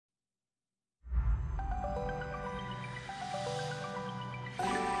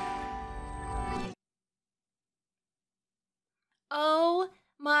Oh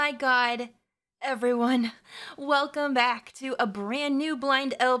my god, everyone. Welcome back to a brand new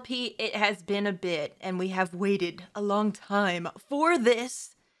blind LP. It has been a bit, and we have waited a long time for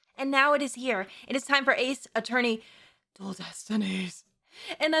this. And now it is here. It is time for Ace Attorney Dual Destinies.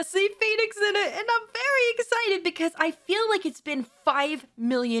 And I see Phoenix in it, and I'm very excited because I feel like it's been 5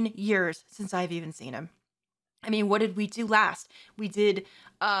 million years since I've even seen him. I mean, what did we do last? We did,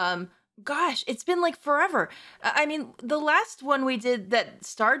 gosh, it's been like forever. I mean, the last one we did that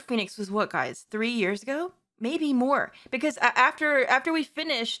starred Phoenix was what, guys? 3 years ago? Maybe more. Because after we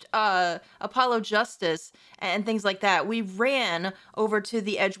finished Apollo Justice and things like that, we ran over to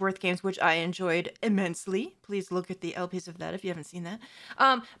the Edgeworth games, which I enjoyed immensely. Please look at the LPs of that if you haven't seen that.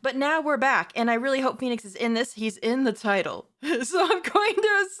 But now we're back, and I really hope Phoenix is in this. He's in the title. So I'm going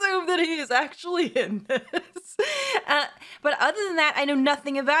to assume that he is actually in this. But other than that, I know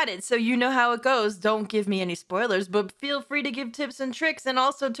nothing about it, so you know how it goes. Don't give me any spoilers, but feel free to give tips and tricks, and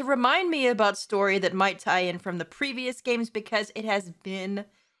also to remind me about story that might tie in from the previous games, because it has been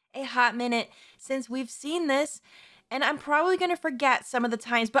a hot minute since we've seen this, and I'm probably going to forget some of the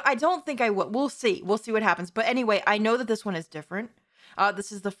times, but I don't think I will. We'll see. We'll see what happens. But anyway, I know that this one is different.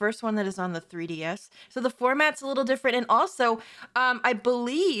 This is the first one that is on the 3DS, so the format's a little different, and also, I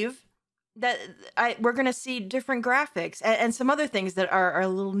believe that we're going to see different graphics and some other things that are a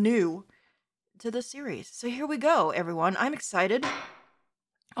little new to the series. So here we go, everyone. I'm excited.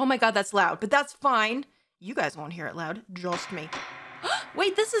 Oh my god, that's loud, but that's fine. You guys won't hear it loud, just me.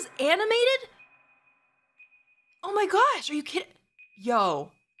 Wait, this is animated? Oh my gosh, are you kidding?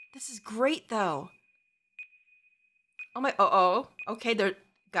 Yo, this is great though. Oh my, okay,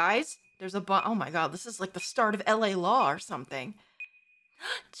 guys, there's a oh my god, this is like the start of LA Law or something.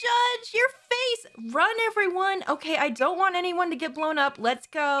 Judge, your face! Run, everyone! Okay, I don't want anyone to get blown up. Let's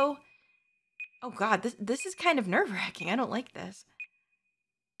go. Oh god, this is kind of nerve-wracking. I don't like this.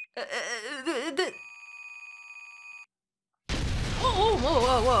 Whoa,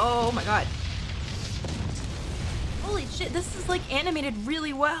 oh my god. Holy shit, this is like animated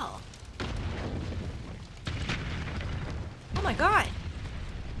really well. Oh my god.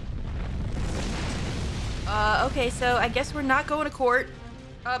 Okay, so I guess we're not going to court,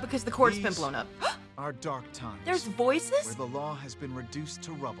 because the court's been blown up. Are dark times. There's voices? Where the law has been reduced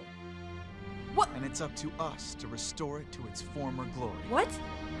to rubble. What? And it's up to us to restore it to its former glory. What?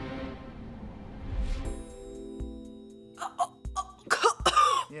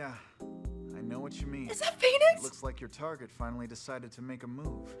 Yeah, I know what you mean. Is that Phoenix? Looks like your target finally decided to make a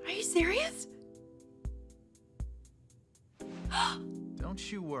move. Are you serious?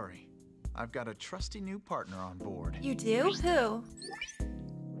 Don't you worry. I've got a trusty new partner on board. You do? Who?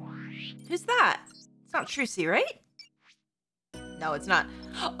 Who's that? It's not Trucy, right? No, it's not.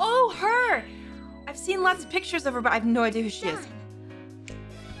 Oh, her! I've seen lots of pictures of her, but I have no idea who she is.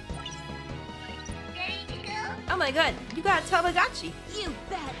 Oh my god, you got a Tamagotchi. You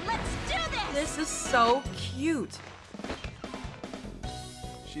bet. Let's do this! This is so cute.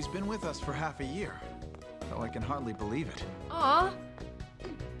 She's been with us for half a year, though I can hardly believe it. Aw.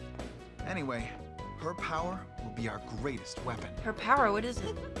 Anyway, her power will be our greatest weapon. Her power, what is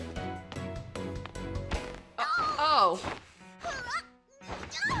it? Oh.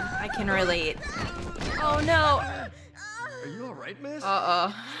 I can relate. Oh no. Are you alright, miss?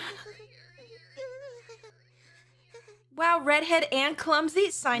 Wow, redhead and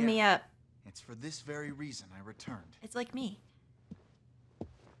clumsy? Sign me up. It's for this very reason I returned. It's like me.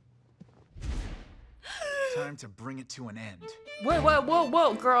 Time to bring it to an end.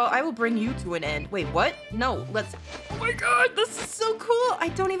 Whoa, girl. I will bring you to an end. Wait, what? No, let's... Oh my god, this is so cool. I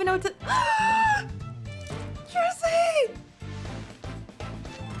don't even know what to... Jersey!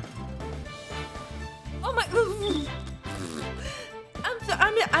 Oh my...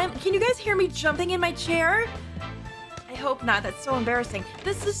 Can you guys hear me jumping in my chair? I hope not. That's so embarrassing.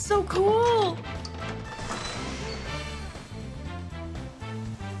 This is so cool.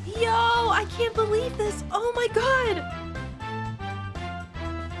 Yo, I can't believe this. Oh my god.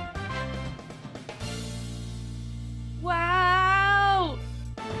 Wow.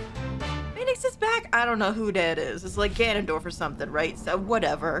 Phoenix is back. I don't know who that is. It's like Ganondorf or something, right? So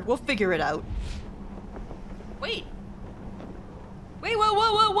whatever. We'll figure it out. Wait. Wait,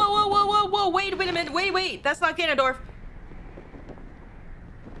 whoa. Wait a minute. Wait. That's not Ganondorf.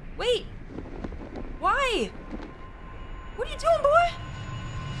 Wait. Why? What are you doing, boy?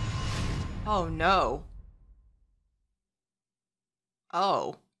 Oh, no.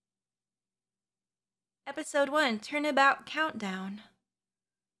 Oh. Episode 1, Turnabout Countdown.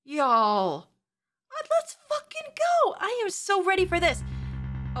 Y'all. Let's fucking go. I am so ready for this.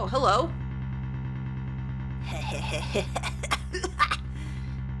 Oh, hello.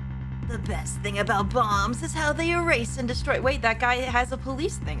 The best thing about bombs is how they erase and destroy. Wait, that guy has a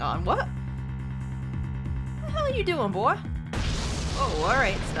police thing on. What? What the hell are you doing, boy? Oh,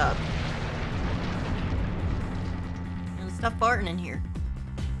 alright, stop. And stop farting in here.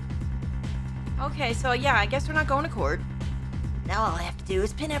 Okay, so yeah, I guess we're not going to court. Now all I have to do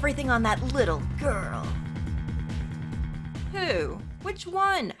is pin everything on that little girl. Who? Which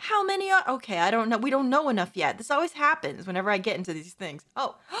one? How many are? Okay, I don't know. We don't know enough yet. This always happens whenever I get into these things.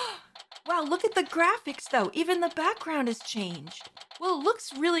 Oh, wow, look at the graphics though. Even the background has changed. Well, it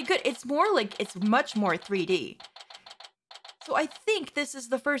looks really good. It's more like, it's much more 3D. So I think this is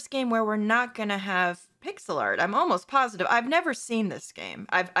the first game where we're not gonna have pixel art. I'm almost positive. I've never seen this game.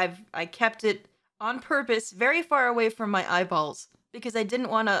 I kept it on purpose very far away from my eyeballs because I didn't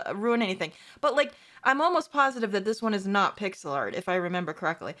want to ruin anything. But like, I'm almost positive that this one is not pixel art, if I remember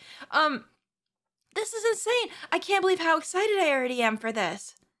correctly. This is insane. I can't believe how excited I already am for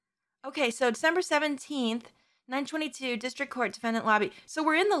this. Okay, so December 17th, 922, District Court, Defendant Lobby. So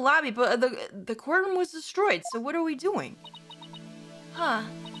we're in the lobby, but the courtroom was destroyed. So what are we doing? Huh.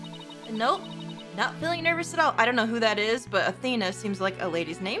 Nope. Not feeling nervous at all. I don't know who that is, but Athena seems like a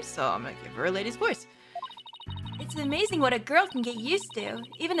lady's name, so I'm gonna give her a lady's voice. It's amazing what a girl can get used to.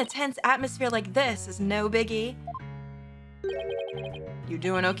 Even a tense atmosphere like this is no biggie. You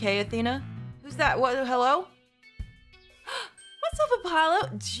doing okay, Athena? Who's that? What? Hello? What's up, Apollo?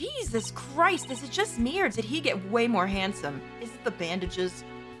 Jesus Christ, is it just me or did he get way more handsome? Is it the bandages?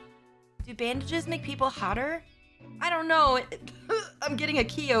 Do bandages make people hotter? I don't know. I'm getting a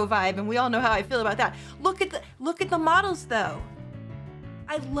Kyo vibe, and we all know how I feel about that. Look at the models, though.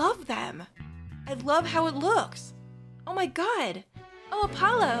 I love them. I love how it looks. Oh my god. Oh,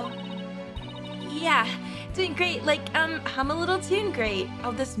 Apollo. Yeah, doing great. Like, hum a little tune great.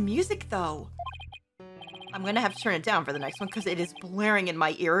 Oh, this music, though. I'm gonna have to turn it down for the next one because it is blaring in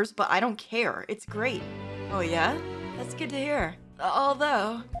my ears, but I don't care. It's great. Oh, yeah? That's good to hear.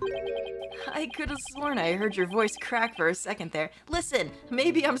 Although, I could have sworn I heard your voice crack for a second there. Listen,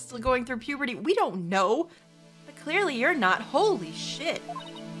 maybe I'm still going through puberty. We don't know. But clearly you're not. Holy shit.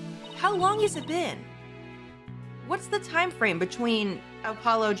 How long has it been? What's the time frame between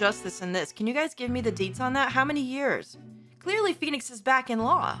Apollo Justice and this? Can you guys give me the deets on that? How many years? Clearly Phoenix is back in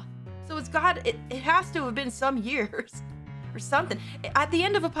law. So it has to have been some years or something. At the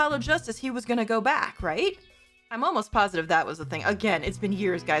end of Apollo Justice, he was gonna go back, right? I'm almost positive that was the thing. Again, it's been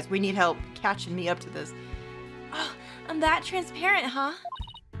years, guys. We need help catching me up to this. Oh, I'm that transparent, huh?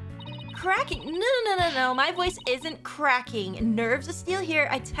 Cracking? No. My voice isn't cracking. Nerves of steel here,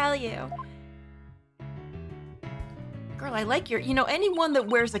 I tell you. Girl, I like your... You know, anyone that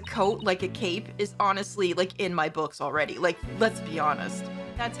wears a coat like a cape is honestly, like, in my books already. Like, let's be honest.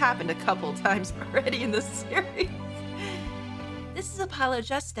 That's happened a couple times already in this series. This is Apollo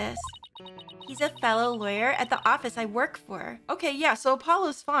Justice. He's a fellow lawyer at the office I work for. Okay, yeah, so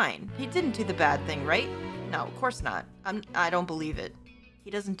Apollo's fine. He didn't do the bad thing, right? No, of course not. I don't believe it. He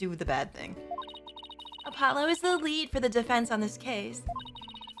doesn't do the bad thing. Apollo is the lead for the defense on this case.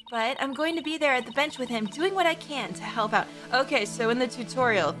 But I'm going to be there at the bench with him, doing what I can to help out. Okay, so in the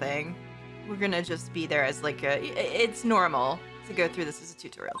tutorial thing, we're gonna just be there as like it's normal to go through this as a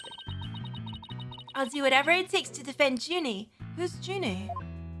tutorial thing. I'll do whatever it takes to defend Junie. Who's Junie?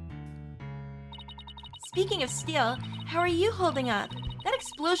 Speaking of steel, how are you holding up? That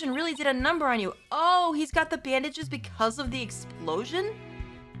explosion really did a number on you. Oh, he's got the bandages because of the explosion?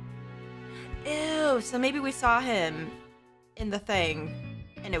 Ew, so maybe we saw him in the thing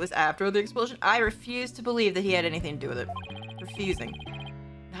and it was after the explosion? I refuse to believe that he had anything to do with it. Refusing.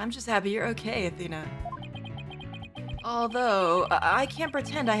 I'm just happy you're okay, Athena. Although, I can't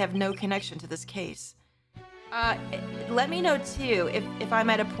pretend I have no connection to this case. Let me know too if I'm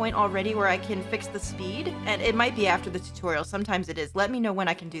at a point already where I can fix the speed, and it might be after the tutorial. Sometimes it is. Let me know when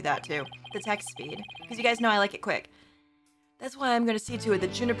I can do that too. The text speed, because you guys know I like it quick. That's why I'm gonna see to it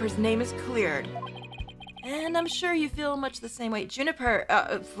that Juniper's name is cleared. And I'm sure you feel much the same way. Juniper,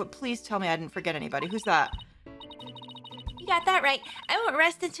 please tell me I didn't forget anybody. Who's that? You got that right. I won't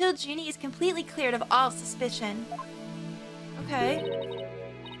rest until Junie is completely cleared of all suspicion. Okay.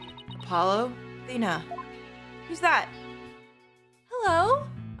 Apollo? Athena. Who's that? Hello?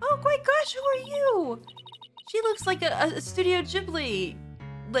 Oh my gosh, who are you? She looks like a Studio Ghibli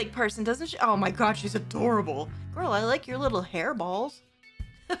like person, doesn't she? Oh my god, she's adorable. Girl, I like your little hairballs.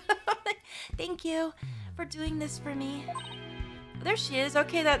 Thank you for doing this for me. There she is.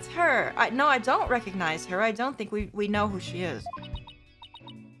 Okay, that's her. No, I don't recognize her. I don't think we know who she is.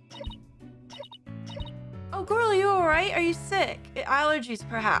 Oh, girl, are you alright? Are you sick? Allergies,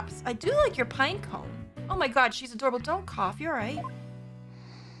 perhaps. I do like your pine cone. Oh my god, she's adorable. Don't cough, you're right.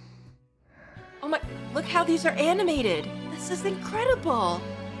 Oh my, look how these are animated. This is incredible.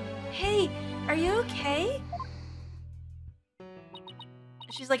 Hey, are you okay?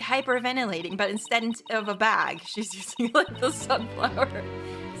 She's like hyperventilating, but instead of a bag, she's using like the sunflower.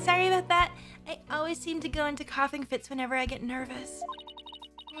 Sorry about that. I always seem to go into coughing fits whenever I get nervous.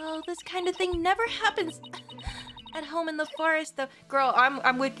 Well, this kind of thing never happens at home in the forest, though. Girl,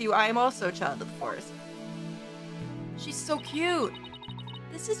 I'm with you. I am also a child of the forest. She's so cute.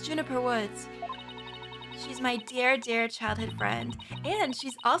 This is Juniper Woods. She's my dear, dear childhood friend, and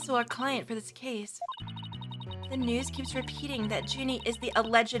she's also our client for this case. The news keeps repeating that Junie is the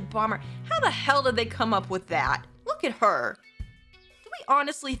alleged bomber. How the hell did they come up with that? Look at her. Do we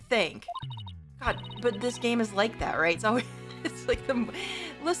honestly think? God, but this game is like that, right? It's always, it's like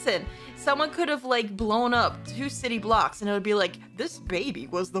listen, someone could have like blown up 2 city blocks and it would be like, this baby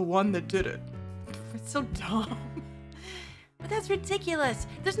was the one that did it. It's so dumb. But that's ridiculous.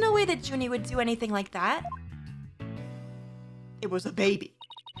 There's no way that Junie would do anything like that. It was a baby.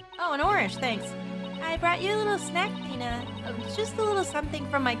 Oh, an orange, thanks. I brought you a little snack, Tina. Just a little something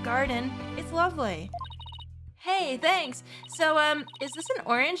from my garden. It's lovely. Hey, thanks. So, is this an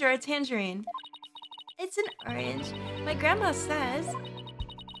orange or a tangerine? It's an orange. My grandma says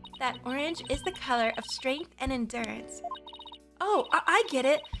that orange is the color of strength and endurance. Oh, I get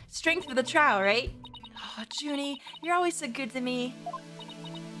it. Strength for the trial, right? Oh, Junie, you're always so good to me.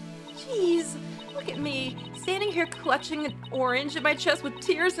 Jeez, look at me, standing here clutching an orange at my chest with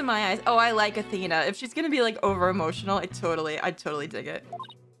tears in my eyes. Oh, I like Athena. If she's gonna be like over emotional, I'd totally dig it.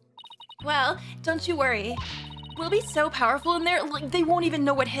 Well, don't you worry. We'll be so powerful in there, like they won't even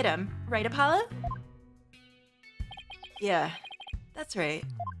know what hit him. Right, Apollo? Yeah, that's right.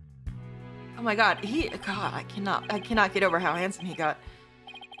 Oh my God, God, I cannot get over how handsome he got.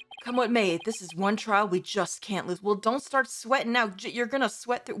 Come what may, this is one trial we just can't lose. Well, don't start sweating now. You're gonna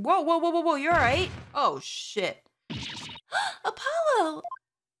sweat through. Whoa, whoa, whoa, whoa, whoa, you're all right? Oh, shit. Apollo!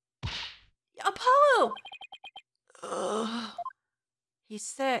 Apollo! Ugh. He's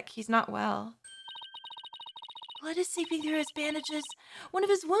sick. He's not well. Blood is seeping through his bandages. One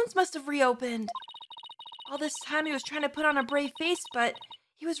of his wounds must have reopened. All this time he was trying to put on a brave face, but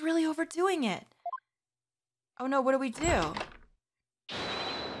he was really overdoing it. Oh no, what do we do?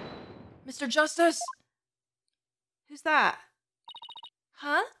 Mr. Justice? Who's that?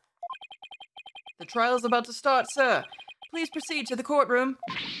 Huh? The trial is about to start, sir. Please proceed to the courtroom.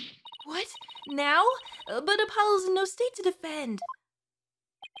 What? Now? But Apollo's in no state to defend.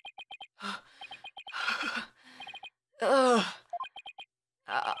 I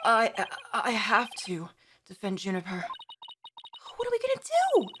have to defend Juniper. What are we gonna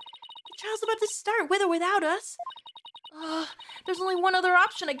do? The trial's about to start, with or without us. There's only one other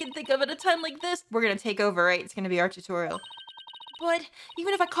option I can think of at a time like this. We're gonna take over, right? It's gonna be our tutorial. But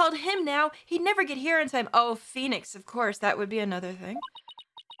even if I called him now, he'd never get here in time. Oh, Phoenix, of course. That would be another thing.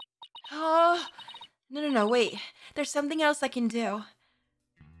 Oh, no, wait. There's something else I can do.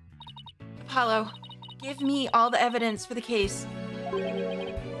 Apollo, give me all the evidence for the case.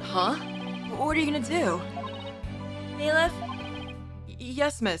 Huh? What are you gonna do? Bailiff?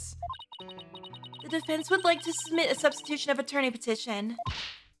 Yes, miss. The defense would like to submit a substitution of attorney petition.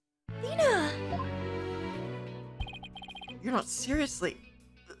 Lena! You're not seriously...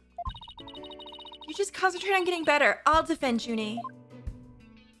 You just concentrate on getting better. I'll defend Junie.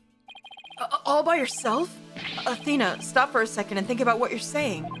 All by yourself? Athena, stop for a second and think about what you're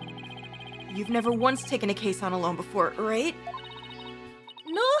saying. You've never once taken a case on alone before, right?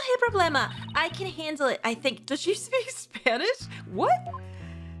 No hay problema. I can handle it, I think. Does she speak Spanish? What?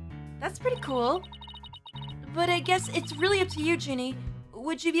 That's pretty cool. But I guess it's really up to you, Junie.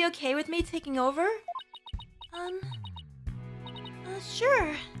 Would you be okay with me taking over?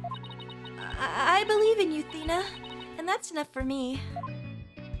 Sure. I believe in you, Thena. And that's enough for me.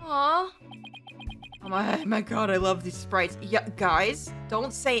 Aww. Oh my God, I love these sprites. Yeah, guys,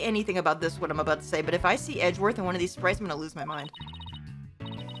 don't say anything about this, what I'm about to say, but if I see Edgeworth in one of these sprites, I'm gonna lose my mind.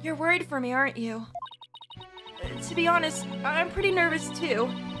 You're worried for me, aren't you? To be honest, I'm pretty nervous too.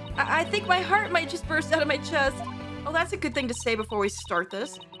 I think my heart might just burst out of my chest. Oh, that's a good thing to say before we start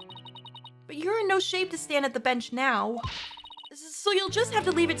this. But you're in no shape to stand at the bench now. So you'll just have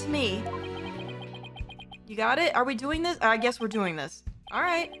to leave it to me. You got it? Are we doing this? I guess we're doing this. All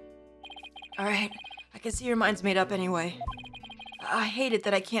right. I can see your mind's made up anyway. I hate it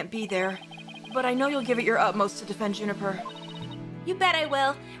that I can't be there, but I know you'll give it your utmost to defend Juniper. You bet I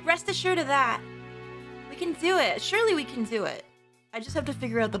will. Rest assured of that. We can do it. Surely we can do it. I just have to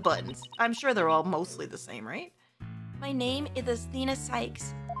figure out the buttons. I'm sure they're all mostly the same, right? My name is Athena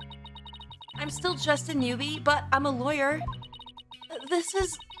Sykes. I'm still just a newbie, but I'm a lawyer. This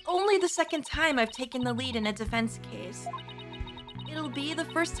is only the second time I've taken the lead in a defense case. It'll be the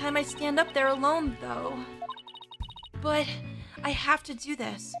first time I stand up there alone, though. But I have to do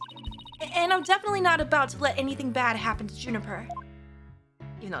this. And I'm definitely not about to let anything bad happen to Juniper.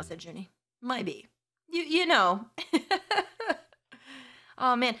 Even though I said Junie. Might be. You know.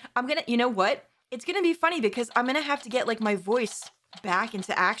 Oh man, you know what? It's gonna be funny because I'm gonna have to get like my voice back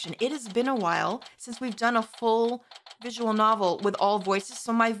into action. It has been a while since we've done a full visual novel with all voices,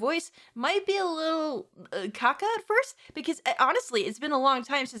 so my voice might be a little caca at first because honestly, it's been a long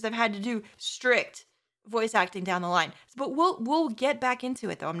time since I've had to do strict voice acting down the line. But we'll get back into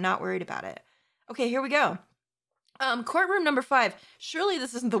it though. I'm not worried about it. Okay, here we go. Courtroom number 5. Surely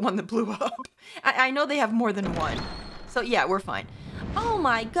this isn't the one that blew up. I know they have more than one. So yeah, we're fine. Oh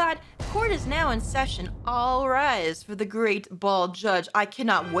my god, court is now in session. All rise for the great bald judge. I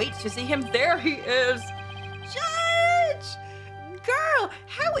cannot wait to see him. There he is. Judge! Girl,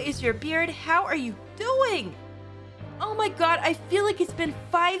 how is your beard? How are you doing? Oh my god, I feel like it's been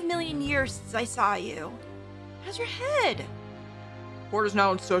 5 million years since I saw you. How's your head? Court is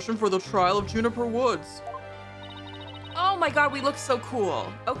now in session for the trial of Juniper Woods. Oh my god, we look so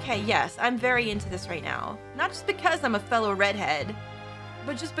cool. Okay, yes, I'm very into this right now. Not just because I'm a fellow redhead,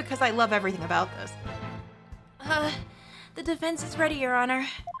 but just because I love everything about this. The defense is ready, Your Honor.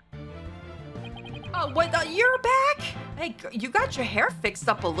 Oh, what, you're back? Hey, you got your hair fixed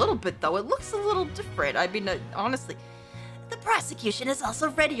up a little bit, though. It looks a little different. I mean, honestly. The prosecution is also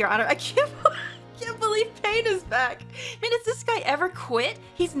ready, Your Honor. I can't believe Payne is back. Man, has this guy ever quit?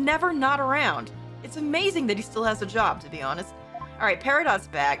 He's never not around. It's amazing that he still has a job, to be honest. All right, Peridot's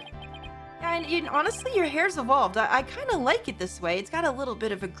back. And honestly, your hair's evolved. I kind of like it this way. It's got a little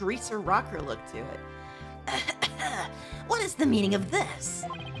bit of a greaser rocker look to it. What is the meaning of this?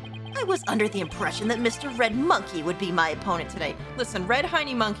 I was under the impression that Mr. Red Monkey would be my opponent today. Listen, Red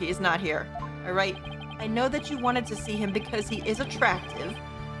Hiney Monkey is not here, all right? I know that you wanted to see him because he is attractive,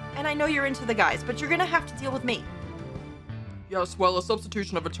 and I know you're into the guys, but you're gonna have to deal with me. Yes, well, a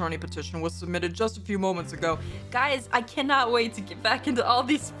substitution of attorney petition was submitted just a few moments ago. Guys, I cannot wait to get back into all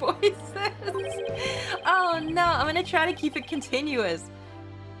these voices. Oh no, I'm gonna try to keep it continuous.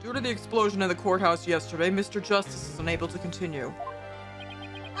 Due to the explosion in the courthouse yesterday, Mr. Justice is unable to continue.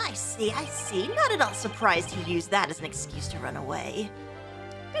 I see. Not at all surprised he used that as an excuse to run away.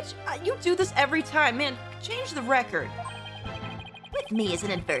 Bitch, you do this every time, man. Change the record. With me as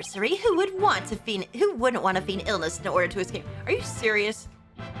an adversary, who wouldn't want to feign illness in order to escape? Are you serious?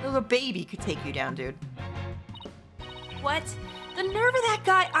 A little baby could take you down, dude. What? The nerve of that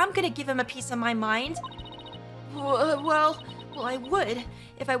guy! I'm gonna give him a piece of my mind. Well, I would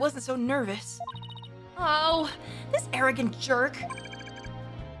if I wasn't so nervous. Oh, this arrogant jerk.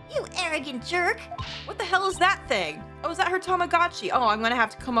 You arrogant jerk! What the hell is that thing? Oh, is that her Tamagotchi? Oh, I'm gonna have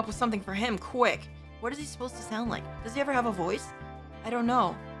to come up with something for him quick. What is he supposed to sound like? Does he ever have a voice? I don't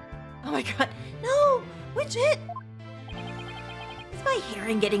know. Oh my god. No! Widget! Is my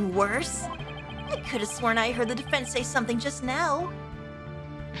hearing getting worse? I could have sworn I heard the defense say something just now.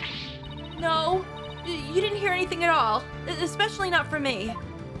 No, you didn't hear anything at all. Especially not from me.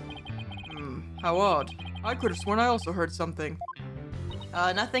 How odd. I could have sworn I also heard something.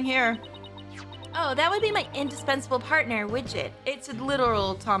 Nothing here. Oh, that would be my indispensable partner, Widget. It's a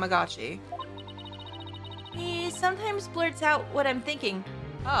literal Tamagotchi. He sometimes blurts out what I'm thinking.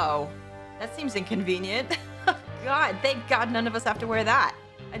 Oh, that seems inconvenient. God, thank God none of us have to wear that.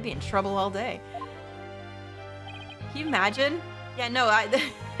 I'd be in trouble all day. Can you imagine? Yeah, no,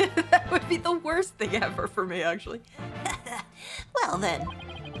 that would be the worst thing ever for me, actually. Well then,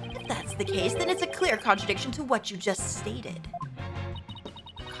 if that's the case, then it's a clear contradiction to what you just stated.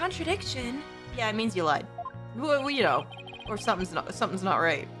 Contradiction? Yeah, it means you lied. Well, you know, or something's not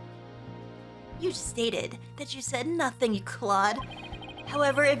right. You just stated that you said nothing, you clod.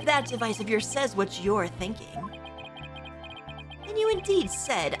 However, if that device of yours says what you're thinking, then you indeed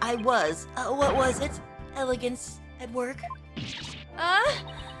said I was, what was it? Elegance at work?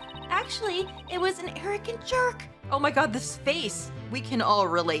 Actually, it was an arrogant jerk. Oh my god, this face. We can all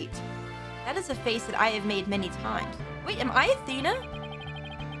relate. That is a face that I have made many times. Wait, am I Athena?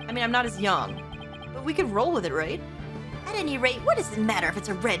 I mean, I'm not as young, but we could roll with it, right? At any rate, what does it matter if it's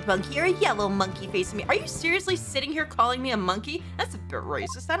a red monkey or a yellow monkey facing me? Are you seriously sitting here calling me a monkey? That's a bit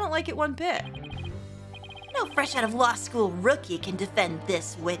racist. I don't like it one bit. No fresh out of law school rookie can defend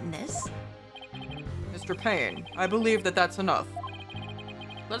this witness. Mr. Payne, I believe that that's enough.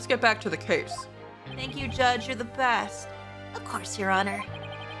 Let's get back to the case. Thank you, Judge. You're the best. Of course, Your Honor.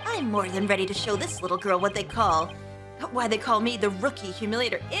 I'm more than ready to show this little girl why they call me the rookie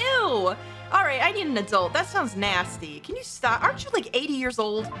humiliator. Ew! All right, I need an adult. That sounds nasty. Can you stop? Aren't you like 80 years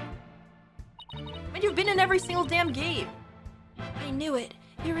old? And you've been in every single damn game. I knew it.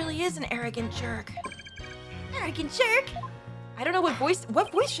 He really is an arrogant jerk. Arrogant jerk? I don't know what voice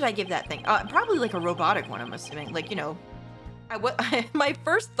should I give that thing? Probably like a robotic one, I'm assuming. Like, you know, my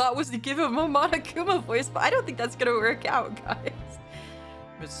first thought was to give him a Monokuma voice, but I don't think that's gonna work out, guys.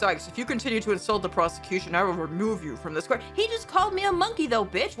 Miss Sykes, if you continue to insult the prosecution, I will remove you from this court. He just called me a monkey though,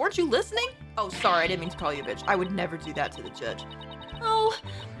 bitch. Weren't you listening? Oh, sorry, I didn't mean to call you a bitch. I would never do that to the judge. Oh,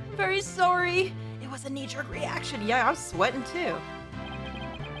 I'm very sorry. It was a knee-jerk reaction. Yeah, I'm sweating too.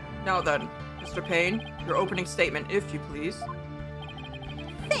 Now then, Mr. Payne, your opening statement, if you please.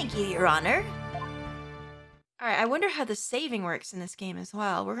 Thank you, Your Honor. All right, I wonder how the saving works in this game as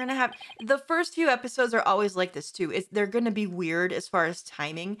well. We're gonna have the first few episodes are always like this too. They're gonna be weird as far as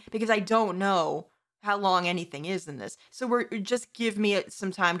timing because I don't know how long anything is in this. So just give me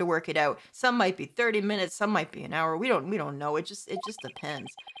some time to work it out. Some might be 30 minutes, some might be an hour. We don't know. It just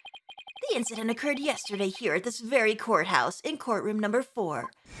depends. The incident occurred yesterday here at this very courthouse in courtroom number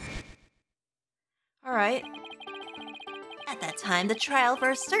 4. All right. At that time, the trial for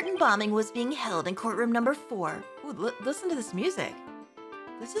a certain bombing was being held in courtroom number 4. Ooh, listen to this music.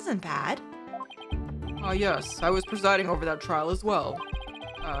 This isn't bad. Ah, yes, I was presiding over that trial as well.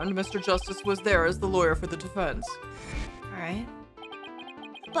 And Mr. Justice was there as the lawyer for the defense. All right.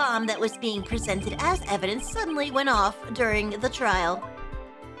 The bomb that was being presented as evidence suddenly went off during the trial.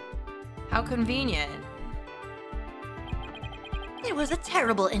 How convenient. It was a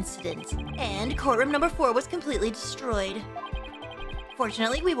terrible incident, and courtroom number 4 was completely destroyed.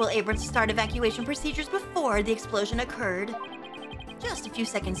 Fortunately, we were able to start evacuation procedures before the explosion occurred. Just a few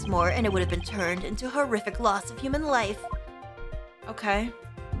seconds more, and it would have been turned into a horrific loss of human life. Okay.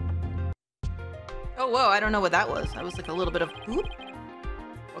 Oh, whoa, I don't know what that was. That was like a little bit of whoop.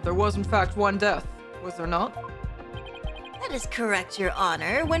 But there was in fact one death, was there not? That is correct, Your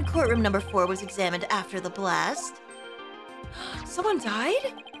Honor. When courtroom number 4 was examined after the blast... Someone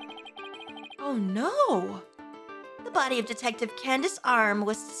died? Oh no! The body of Detective Candace Arm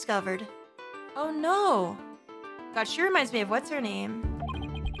was discovered. Oh no! God, she reminds me of what's her name?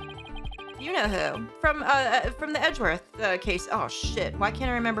 You know who? From the Edgeworth case. Oh shit! Why can't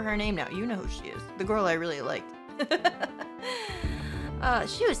I remember her name now? You know who she is. The girl I really liked.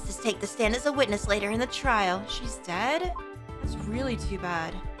 She was to take the stand as a witness later in the trial. She's dead? That's really too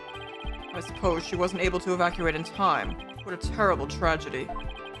bad. I suppose she wasn't able to evacuate in time. What a terrible tragedy.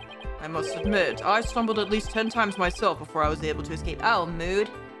 I must admit, I stumbled at least 10 times myself before I was able to escape. Oh, mood.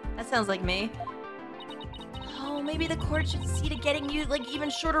 That sounds like me. Oh, maybe the court should see to getting you, like,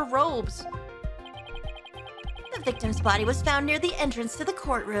 even shorter robes. The victim's body was found near the entrance to the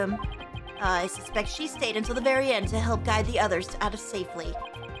courtroom. I suspect she stayed until the very end to help guide the others out of safely.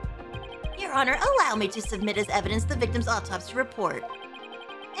 Your Honor, allow me to submit as evidence the victim's autopsy report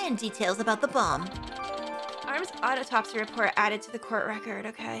and details about the bomb. Arm's autopsy report added to the court record,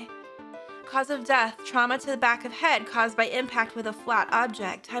 okay. Cause of death, trauma to the back of head caused by impact with a flat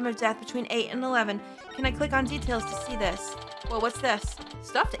object. Time of death between 8 and 11. Can I click on details to see this? Well, what's this?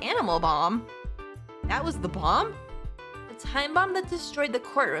 Stuffed animal bomb? That was the bomb? The time bomb that destroyed the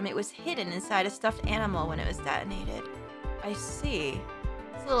courtroom, it was hidden inside a stuffed animal when it was detonated. I see.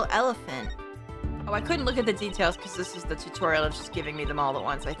 It's a little elephant. Oh, I couldn't look at the details because this is the tutorial. It's just giving me them all at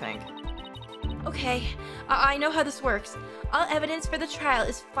once, I think. Okay, I know how this works. All evidence for the trial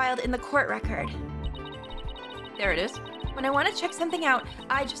is filed in the court record. There it is. When I want to check something out,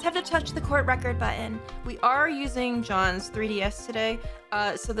 I just have to touch the court record button. We are using John's 3DS today,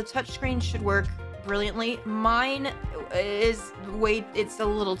 so the touchscreen should work brilliantly. Mine is, it's a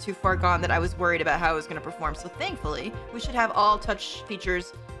little too far gone that I was worried about how it was going to perform, so thankfully, we should have all touch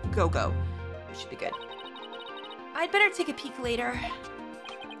features go. We should be good. I'd better take a peek later.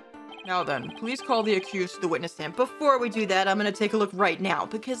 Now then, please call the accused to the witness stand. Before we do that, I'm gonna take a look right now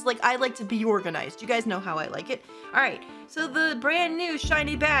because, like, I like to be organized. You guys know how I like it. All right, so the brand new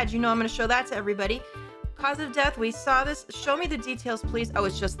shiny badge, you know I'm gonna show that to everybody. Cause of death, we saw this. Show me the details, please. Oh,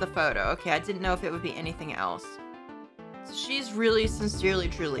 it's just the photo. Okay, I didn't know if it would be anything else. So she's really sincerely,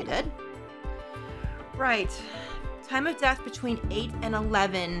 truly dead. Right. Time of death between 8 and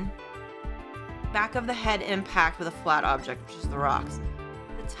 11. Back of the head impact with a flat object, which is the rocks.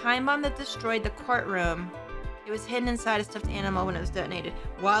 The time bomb that destroyed the courtroom. It was hidden inside a stuffed animal when it was detonated.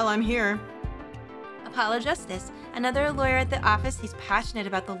 While I'm here. Apollo Justice, another lawyer at the office. He's passionate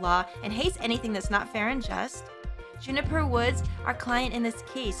about the law and hates anything that's not fair and just. Juniper Woods, our client in this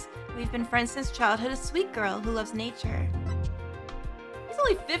case. We've been friends since childhood, a sweet girl who loves nature. He's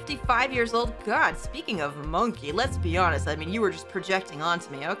only 55 years old. God, speaking of monkey, let's be honest. I mean, you were just projecting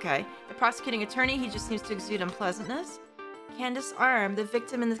onto me. Okay. The prosecuting attorney, he just seems to exude unpleasantness. Candace Arm, the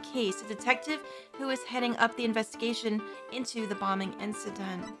victim in the case, a detective who is heading up the investigation into the bombing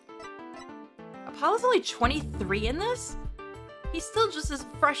incident. Apollo's only 23 in this? He's still just as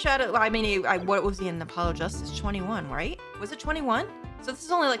fresh out of, I mean, what was he in Apollo Justice? 21, right? Was it 21? So this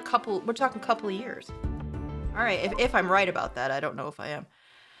is only like we're talking couple of years. All right, if I'm right about that, I don't know if I am.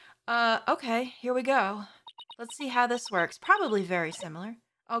 Okay, here we go. Let's see how this works. Probably very similar.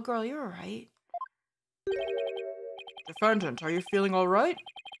 Oh, girl, you're all right. Defendant, are you feeling all right?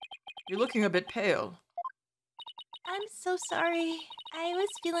 You're looking a bit pale. I'm so sorry. I was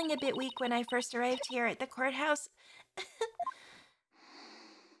feeling a bit weak when I first arrived here at the courthouse.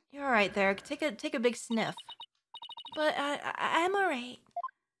 You're all right there. Take a big sniff. But I'm all right.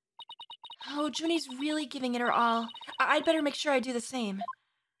 Oh, Junie's really giving it her all. I'd better make sure I do the same.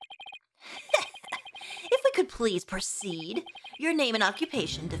 If we could please proceed. Your name and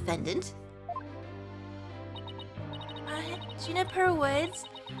occupation, defendant. Juniper Woods.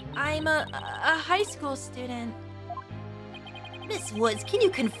 I'm a high school student. Miss Woods, can you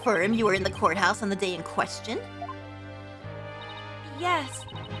confirm you were in the courthouse on the day in question? Yes,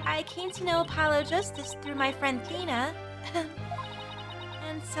 I came to know Apollo Justice through my friend Tina.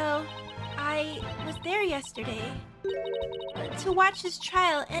 And so, I was there yesterday to watch his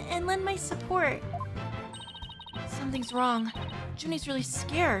trial and lend my support. Something's wrong. Junie's really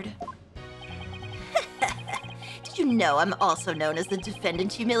scared. Did you know I'm also known as the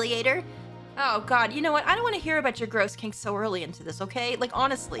defendant humiliator? Oh, God, you know what? I don't want to hear about your gross kinks so early into this, okay? Like,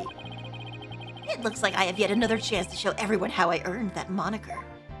 honestly. It looks like I have yet another chance to show everyone how I earned that moniker.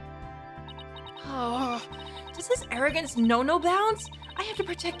 Oh, does this arrogance know no bounds? I have to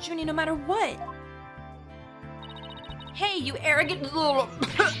protect Junie no matter what. Hey, you arrogant little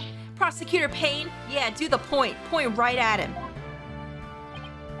Prosecutor Payne. Yeah, do the point. Point right at him.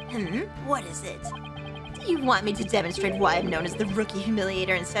 What is it? Do you want me to demonstrate why I'm known as the rookie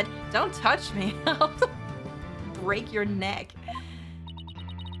humiliator instead? Don't touch me. I'll break your neck.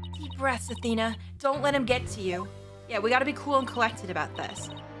 Deep breaths, Athena. Don't let him get to you. Yeah, we gotta be cool and collected about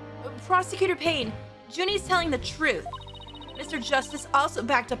this. Prosecutor Payne, Junie's telling the truth. Mr. Justice also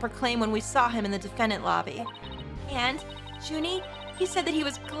backed up her claim when we saw him in the defendant lobby. And, Junie, he said that he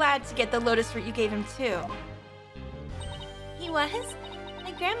was glad to get the lotus fruit you gave him too. He was?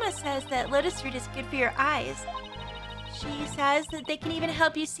 My grandma says that lotus fruit is good for your eyes. She says that they can even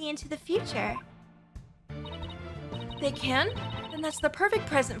help you see into the future. They can? Then that's the perfect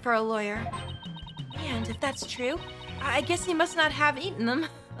present for a lawyer. And if that's true, I guess he must not have eaten them.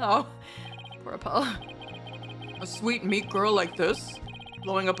 Oh, poor Apollo. A sweet, meek girl like this?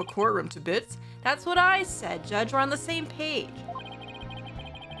 Blowing up a courtroom to bits? That's what I said, Judge. We're on the same page.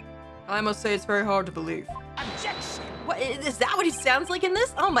 I must say it's very hard to believe. Objection! What, is that what he sounds like in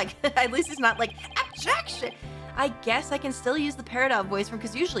this? Oh my god, at least he's not like, objection! I guess I can still use the Peridot voice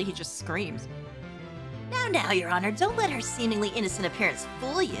because usually he just screams. Now, Your Honor, don't let her seemingly innocent appearance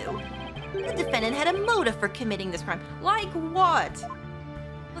fool you. The defendant had a motive for committing this crime. Like what?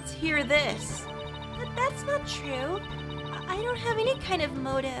 Let's hear this. But that's not true. I don't have any kind of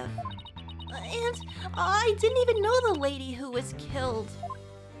motive. And I didn't even know the lady who was killed.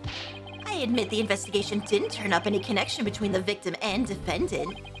 I admit the investigation didn't turn up any connection between the victim and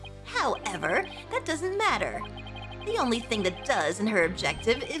defendant. However, that doesn't matter. The only thing that does in her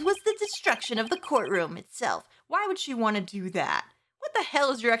objective was the destruction of the courtroom itself. Why would she want to do that? What the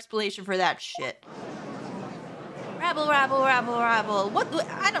hell is your explanation for that shit? Rabble, rabble, rabble, rabble. What?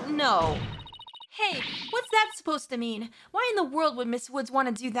 I don't know. Hey, what's that supposed to mean? Why in the world would Miss Woods want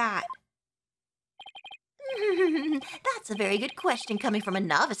to do that? That's a very good question coming from a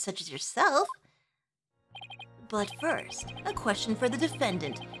novice such as yourself. But first, a question for the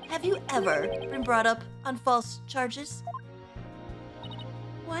defendant. Have you ever been brought up on false charges?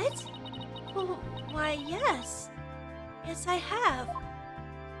 What? Well, why, yes. Yes, I have.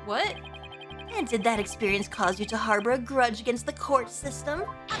 What? And did that experience cause you to harbor a grudge against the court system?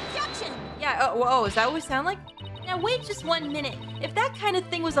 Objection! Yeah, oh, is that what we sound like? Now wait just 1 minute. If that kind of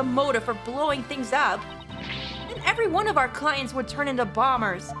thing was a motive for blowing things up, then every one of our clients would turn into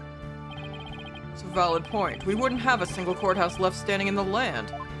bombers. It's a valid point. We wouldn't have a single courthouse left standing in the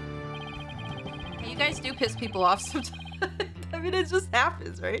land. You guys do piss people off sometimes. I mean, it just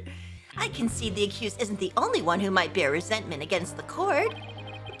happens, right? I concede the accused isn't the only one who might bear resentment against the court.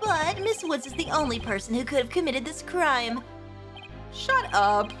 But Miss Woods is the only person who could have committed this crime. Shut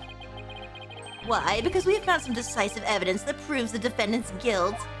up. Why? Because we have found some decisive evidence that proves the defendant's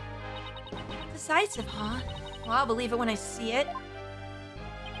guilt. Decisive, huh? Well, I'll believe it when I see it.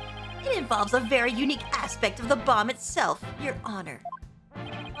 It involves a very unique aspect of the bomb itself, Your Honor.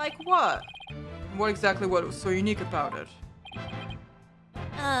 Like what? What exactly was so unique about it?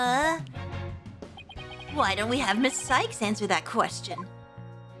 Why don't we have Miss Sykes answer that question?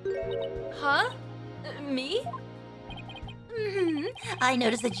 Huh? Me? I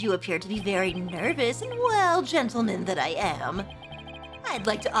noticed that you appear to be very nervous, and well, gentleman that I am, I'd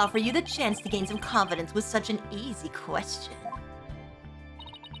like to offer you the chance to gain some confidence with such an easy question.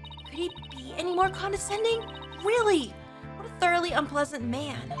 Could he be any more condescending? Really? What a thoroughly unpleasant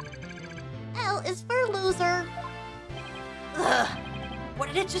man. L is for loser. Ugh. What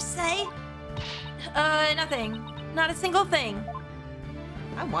did it just say? Nothing. Not a single thing.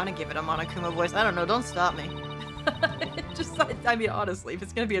 I want to give it a Monokuma voice. I don't know. Don't stop me. I mean, honestly, if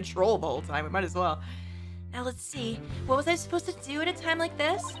it's going to be a troll the whole time, we might as well. Now let's see. What was I supposed to do at a time like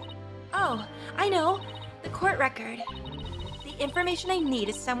this? Oh, I know. The court record. The information I need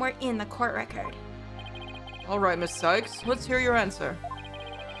is somewhere in the court record. All right, Miss Sykes. Let's hear your answer.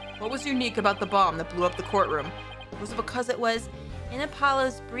 What was unique about the bomb that blew up the courtroom? Was it because it was in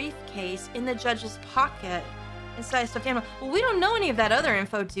Apollo's briefcase in the judge's pocket inside a stuffed animal? Well, we don't know any of that other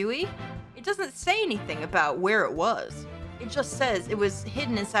info, do we? It doesn't say anything about where it was. It just says it was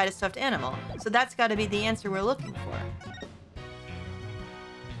hidden inside a stuffed animal. So that's got to be the answer we're looking for.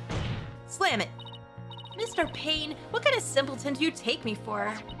 Slam it. Mr. Payne, what kind of simpleton do you take me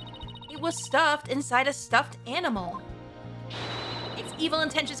for? It was stuffed inside a stuffed animal. Its evil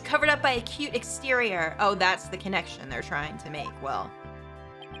intentions covered up by a cute exterior. Oh, that's the connection they're trying to make. Well,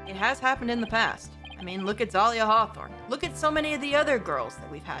 it has happened in the past. I mean, look at Dahlia Hawthorne. Look at so many of the other girls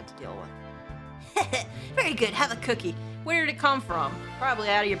that we've had to deal with. Very good, have a cookie. Where did it come from? Probably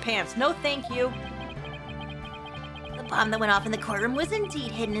out of your pants. No, thank you. The bomb that went off in the courtroom was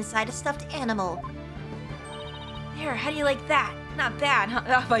indeed hidden inside a stuffed animal. There, how do you like that? Not bad, huh?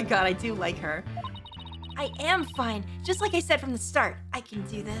 Oh my god, I do like her. I am fine. Just like I said from the start, I can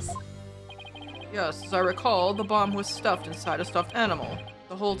do this. Yes, as I recall, the bomb was stuffed inside a stuffed animal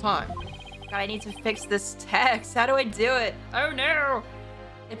the whole time. God, I need to fix this text. How do I do it? Oh no!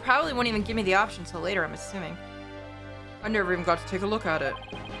 It probably won't even give me the option till later, I'm assuming. I never even got to take a look at it.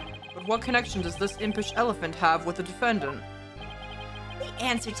 But what connection does this impish elephant have with the defendant? The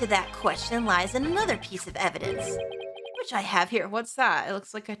answer to that question lies in another piece of evidence, which I have here. What's that? It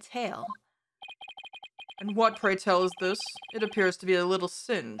looks like a tail. And what, pray tell, is this? It appears to be a little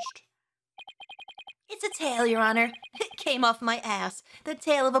singed. It's a tail, Your Honor. It came off my ass. The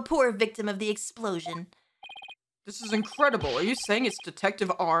tail of a poor victim of the explosion. This is incredible. Are you saying it's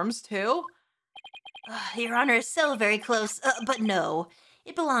Detective Arm's tail? Your Honor is so very close, but no.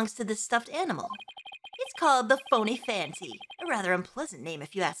 It belongs to this stuffed animal. It's called the Phony Fancy. A rather unpleasant name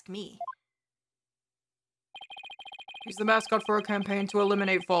if you ask me. He's the mascot for a campaign to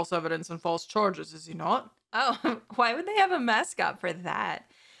eliminate false evidence and false charges, is he not? Oh, why would they have a mascot for that?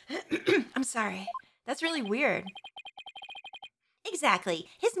 I'm sorry. That's really weird. Exactly.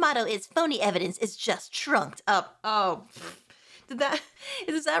 His motto is phony evidence is just trunked up. Oh,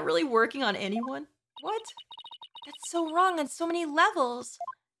 is that really working on anyone? What? That's so wrong on so many levels.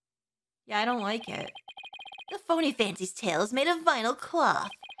 Yeah, I don't like it. The Phony Fancy's tail is made of vinyl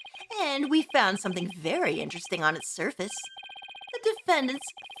cloth. And we found something very interesting on its surface. The defendant's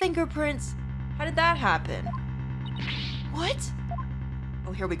fingerprints. How did that happen? What?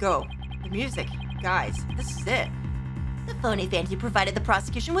 Oh, here we go. The music. Guys, this is it. The Phony Fancy provided the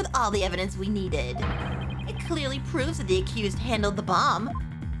prosecution with all the evidence we needed. It clearly proves that the accused handled the bomb.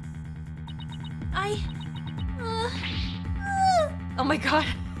 Oh my god.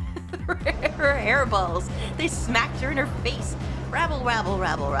 Her hairballs. They smacked her in her face. Rabble, rabble,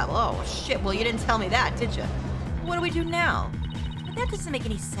 rabble, rabble. Oh shit, well you didn't tell me that, did you? What do we do now? But that doesn't make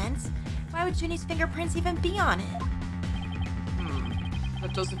any sense. Why would Junie's fingerprints even be on it?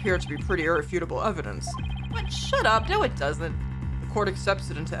 That does appear to be pretty irrefutable evidence. What? Shut up. No, it doesn't. The court accepts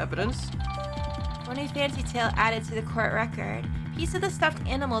it into evidence. Phony Fancy tail added to the court record. Piece of the stuffed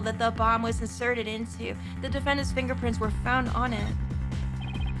animal that the bomb was inserted into. The defendant's fingerprints were found on it.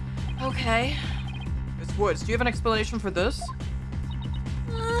 Okay. Miss Woods, do you have an explanation for this?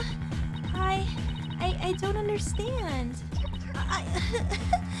 I don't understand.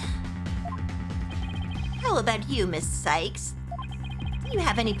 How about you, Miss Sykes? Do you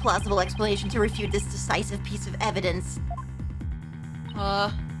have any plausible explanation to refute this decisive piece of evidence?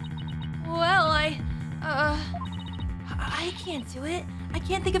 Well, I can't do it. I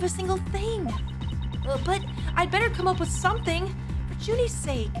can't think of a single thing. But I'd better come up with something for Junie's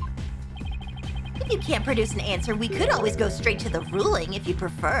sake. If you can't produce an answer, we could always go straight to the ruling if you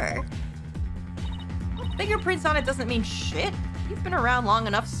prefer. Fingerprints on it doesn't mean shit. You've been around long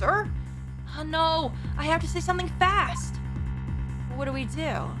enough, sir. Oh no, I have to say something fast. What do we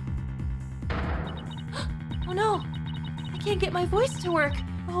do? Oh no, I can't get my voice to work.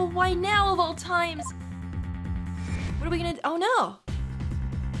 Oh, why now of all times? What are we gonna do? Oh no.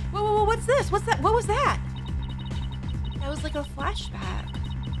 Whoa, what's this? What's that? What was that? That was like a flashback.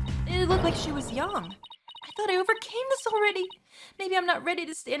 It looked like she was young. I thought I overcame this already. Maybe I'm not ready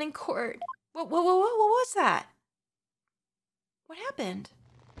to stand in court. Whoa, what was that? What happened?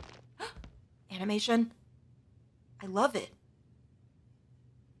 Animation. I love it.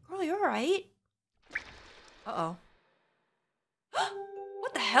 Girl, you alright? Uh-oh.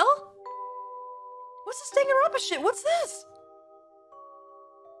 What the hell? What's this Danganronpa shit? What's this?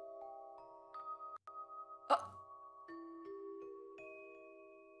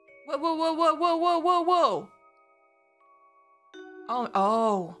 Whoa.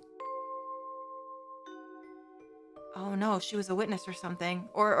 Oh. Oh no, she was a witness or something.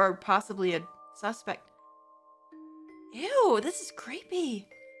 Or possibly a suspect. Ew, this is creepy.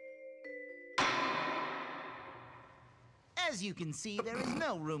 As you can see, there is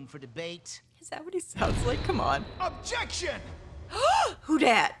no room for debate. Is that what he sounds like? Come on. Objection! Who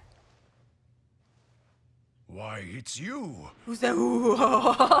dat? Why, it's you. Who's that? Ooh,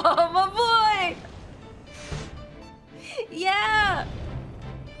 my boy! Yeah!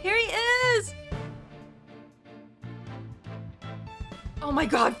 Here he is! Oh my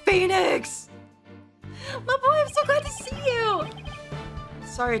god, Phoenix! My boy, I'm so glad to see you!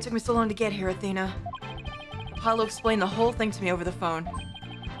 Sorry it took me so long to get here, Athena. Apollo explained the whole thing to me over the phone.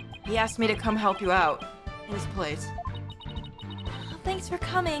 He asked me to come help you out in his place. Thanks for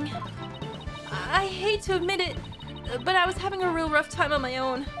coming. I hate to admit it, but I was having a real rough time on my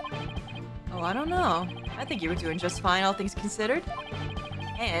own. Oh, I don't know. I think you were doing just fine, all things considered.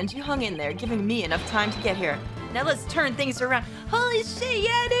 And you hung in there, giving me enough time to get here. Now let's turn things around. Holy shit,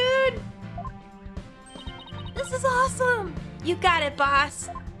 yeah, dude! This is awesome! You got it, boss.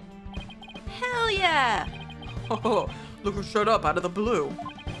 Hell yeah! Oh, look who showed up out of the blue.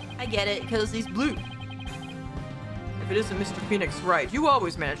 I get it, because he's blue. If it isn't Mr. Phoenix Wright, you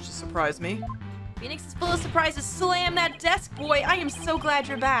always manage to surprise me. Phoenix is full of surprises. Slam that desk, boy. I am so glad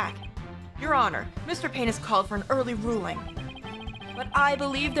you're back. Your Honor, Mr. Payne has called for an early ruling. But I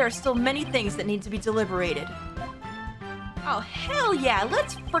believe there are still many things that need to be deliberated. Oh, hell yeah.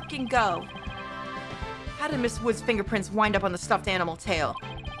 Let's frickin' go. How did Miss Wood's fingerprints wind up on the stuffed animal tail?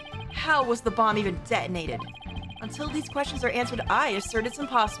 How was the bomb even detonated? Until these questions are answered, I assert it's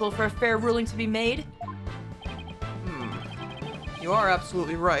impossible for a fair ruling to be made. You are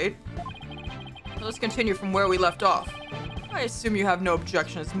absolutely right. Let's continue from where we left off. I assume you have no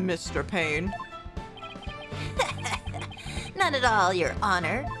objections, Mr. Payne. None at all, Your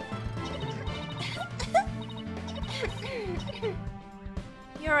Honor.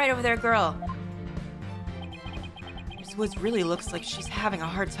 You're right over there, girl. Miss Woods really looks like she's having a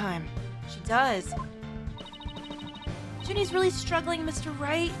hard time. She does. Ginny's really struggling, Mr.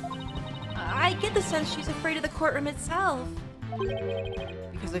 Wright. I get the sense she's afraid of the courtroom itself.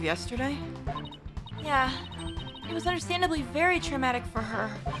 Because of yesterday? Yeah. It was understandably very traumatic for her.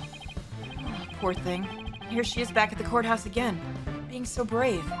 Oh, poor thing. Here she is back at the courthouse again, being so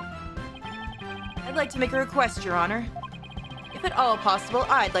brave. I'd like to make a request, Your Honor. If at all possible,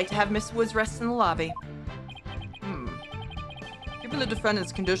 I'd like to have Miss Woods rest in the lobby. Given the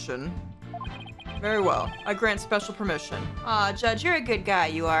defendant's condition... Very well. I grant special permission. Aw, Judge, you're a good guy,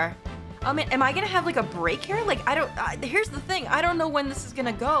 you are. I mean, am I gonna have like a break here? Like, here's the thing. I don't know when this is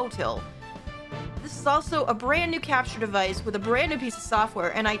gonna go till. This is also a brand new capture device with a brand new piece of software,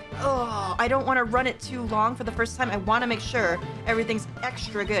 and I don't want to run it too long for the first time. I want to make sure everything's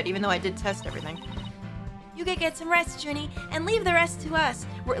extra good, even though I did test everything. You could get some rest, Junie, and leave the rest to us.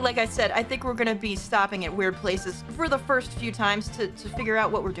 Like I said, I think we're gonna be stopping at weird places for the first few times to figure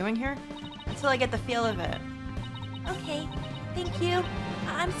out what we're doing here, until I get the feel of it. Okay, thank you.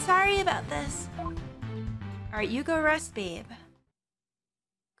 I'm sorry about this. Alright, you go rest, babe.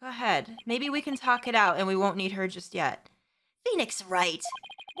 Go ahead. Maybe we can talk it out and we won't need her just yet. Phoenix Wright,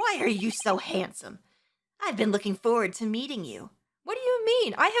 why are you so handsome? I've been looking forward to meeting you. What do you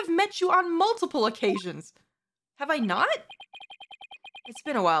mean? I have met you on multiple occasions. Have I not? It's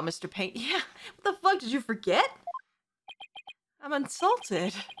been a while, Mr. Payne. Yeah, what the fuck, did you forget? I'm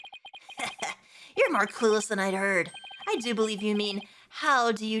insulted. You're more clueless than I'd heard. I do believe you mean,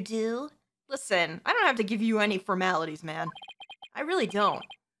 how do you do? Listen, I don't have to give you any formalities, man. I really don't.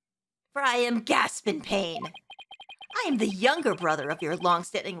 For I am Gaspin Payne. I am the younger brother of your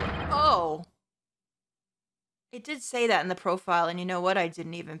long-standing... Oh. It did say that in the profile, and you know what? I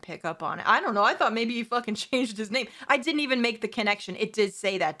didn't even pick up on it. I don't know. I thought maybe he fucking changed his name. I didn't even make the connection. It did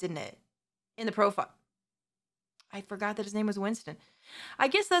say that, didn't it? In the profile. I forgot that his name was Winston. I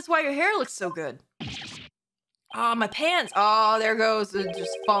guess that's why your hair looks so good. Oh, my pants. Oh, there goes. They're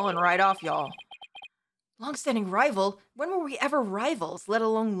just falling right off, y'all. Long-standing rival? When were we ever rivals, let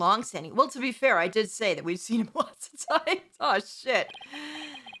alone long-standing? Well, to be fair, I did say that we've seen him lots of times. Oh, shit.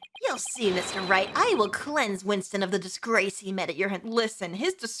 You'll see, Mr. Wright. I will cleanse Winston of the disgrace he met at your hand. Listen,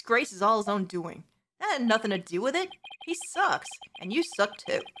 his disgrace is all his own doing. That had nothing to do with it. He sucks. And you suck,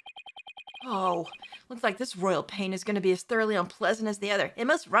 too. Oh, looks like this royal pain is going to be as thoroughly unpleasant as the other. It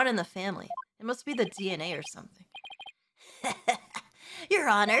must run in the family. It must be the DNA or something. Your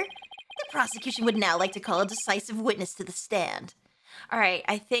Honor, the prosecution would now like to call a decisive witness to the stand. All right,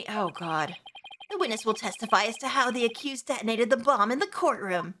 I think... Oh, God. The witness will testify as to how the accused detonated the bomb in the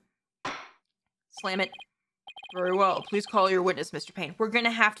courtroom. Slam it. Very well. Please call your witness, Mr. Payne. We're going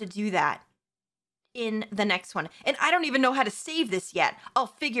to have to do that in the next one. And I don't even know how to save this yet. I'll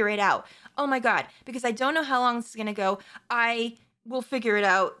figure it out. Oh, my God. Because I don't know how long this is going to go. I will figure it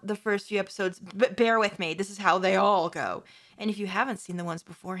out the first few episodes. But bear with me. This is how they all go. And if you haven't seen the ones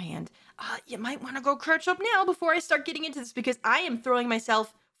beforehand, you might want to go catch up now before I start getting into this, because I am throwing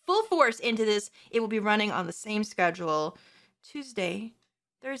myself full force into this. It will be running on the same schedule Tuesday,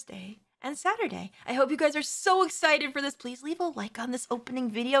 Thursday, and Saturday. I hope you guys are so excited for this. Please leave a like on this opening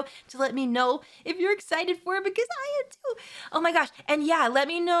video to let me know if you're excited for it, because I am too. Oh my gosh. And yeah, let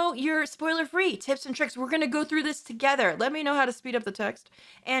me know your spoiler-free tips and tricks. We're going to go through this together. Let me know how to speed up the text.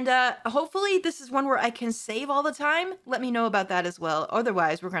 And hopefully this is one where I can save all the time. Let me know about that as well.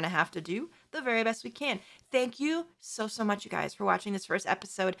 Otherwise, we're going to have to do the very best we can. Thank you so much, you guys, for watching this first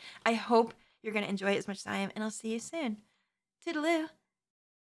episode. I hope you're going to enjoy it as much as I am, and I'll see you soon. Toodaloo.